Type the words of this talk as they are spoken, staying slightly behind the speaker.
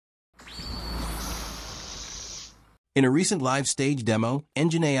In a recent live stage demo,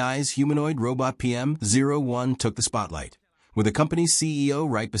 EngineAI's humanoid robot PM-01 took the spotlight, with the company's CEO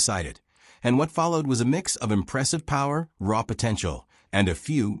right beside it. And what followed was a mix of impressive power, raw potential, and a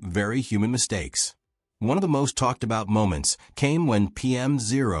few very human mistakes. One of the most talked about moments came when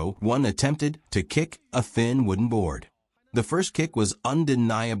PM-01 attempted to kick a thin wooden board. The first kick was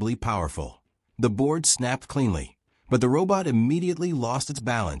undeniably powerful. The board snapped cleanly, but the robot immediately lost its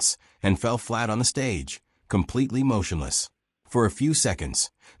balance and fell flat on the stage, completely motionless. For a few seconds,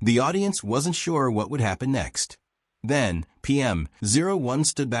 the audience wasn't sure what would happen next. Then, PM-01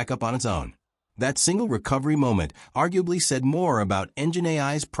 stood back up on its own. That single recovery moment arguably said more about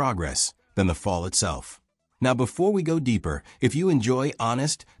EngineAI's progress than the fall itself. Now, before we go deeper, if you enjoy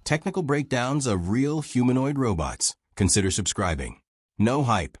honest, technical breakdowns of real humanoid robots, consider subscribing. No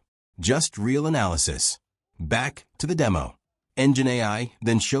hype, just real analysis. Back to the demo. EngineAI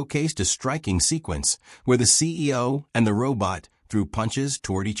then showcased a striking sequence where the CEO and the robot threw punches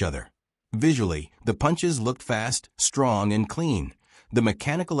toward each other. Visually, the punches looked fast, strong, and clean. The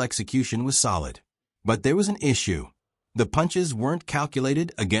mechanical execution was solid. But there was an issue. The punches weren't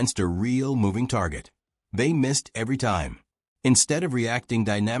calculated against a real moving target. They missed every time. Instead of reacting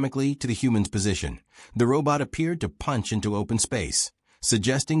dynamically to the human's position, the robot appeared to punch into open space,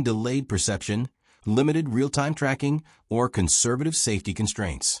 suggesting delayed perception, limited real-time tracking, or conservative safety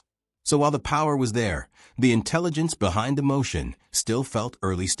constraints. So while the power was there, the intelligence behind the motion still felt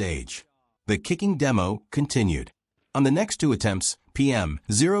early stage. The kicking demo continued. On the next two attempts,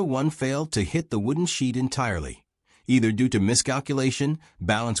 PM-01 failed to hit the wooden sheet entirely, either due to miscalculation,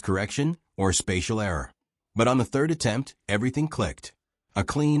 balance correction, or spatial error. But on the third attempt, everything clicked. A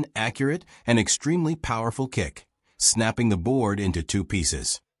clean, accurate, and extremely powerful kick, snapping the board into two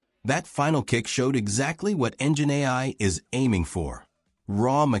pieces. That final kick showed exactly what EngineAI is aiming for.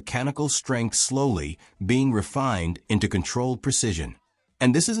 Raw mechanical strength slowly being refined into controlled precision.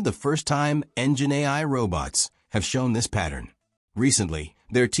 And this isn't the first time EngineAI robots have shown this pattern. Recently,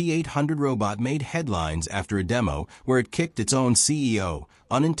 their T800 robot made headlines after a demo where it kicked its own CEO,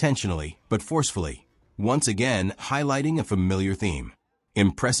 unintentionally but forcefully, once again highlighting a familiar theme.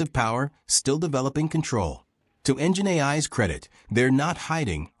 Impressive power, still developing control. To EngineAI's credit, they're not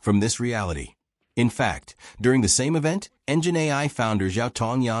hiding from this reality. In fact, during the same event, EngineAI founder Zhao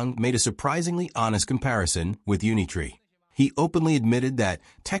Tongyang made a surprisingly honest comparison with Unitree. He openly admitted that,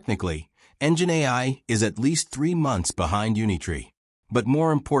 technically, EngineAI is at least 3 months behind Unitree. But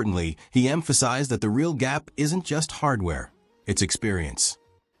more importantly, he emphasized that the real gap isn't just hardware, it's experience.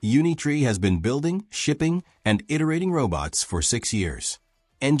 Unitree has been building, shipping, and iterating robots for 6 years.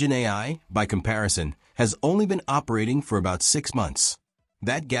 EngineAI, by comparison, has only been operating for about 6 months.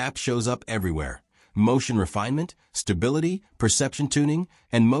 That gap shows up everywhere. Motion refinement, stability, perception tuning,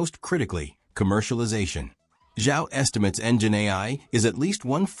 and most critically, commercialization. Zhao estimates EngineAI is at least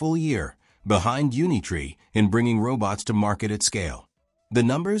 1 full year behind Unitree in bringing robots to market at scale. The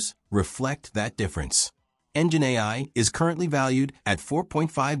numbers reflect that difference. EngineAI is currently valued at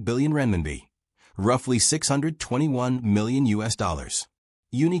 4.5 billion renminbi, roughly $621 million.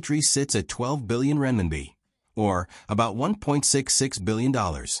 Unitree sits at 12 billion renminbi, or about $1.66 billion.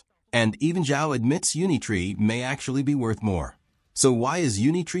 And even Zhao admits Unitree may actually be worth more. So why is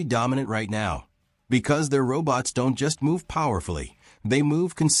Unitree dominant right now? Because their robots don't just move powerfully, they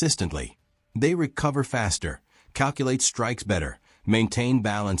move consistently. They recover faster, calculate strikes better, maintain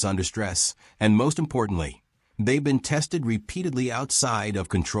balance under stress, and most importantly, they've been tested repeatedly outside of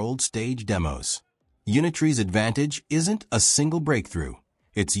controlled stage demos. Unitree's advantage isn't a single breakthrough.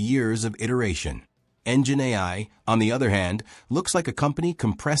 It's years of iteration. EngineAI, on the other hand, looks like a company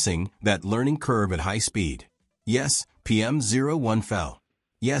compressing that learning curve at high speed. Yes, PM-01 fell.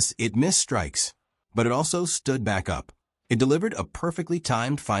 Yes, it missed strikes. But it also stood back up. It delivered a perfectly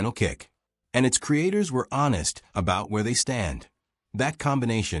timed final kick. And its creators were honest about where they stand. That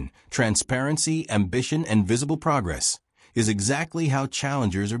combination, transparency, ambition, and visible progress, is exactly how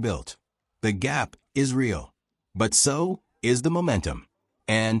challengers are built. The gap is real. But so is the momentum.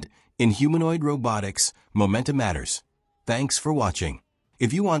 And in humanoid robotics, momentum matters. Thanks for watching.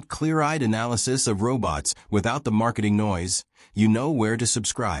 If you want clear-eyed analysis of robots without the marketing noise, you know where to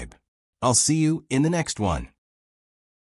subscribe. I'll see you in the next one.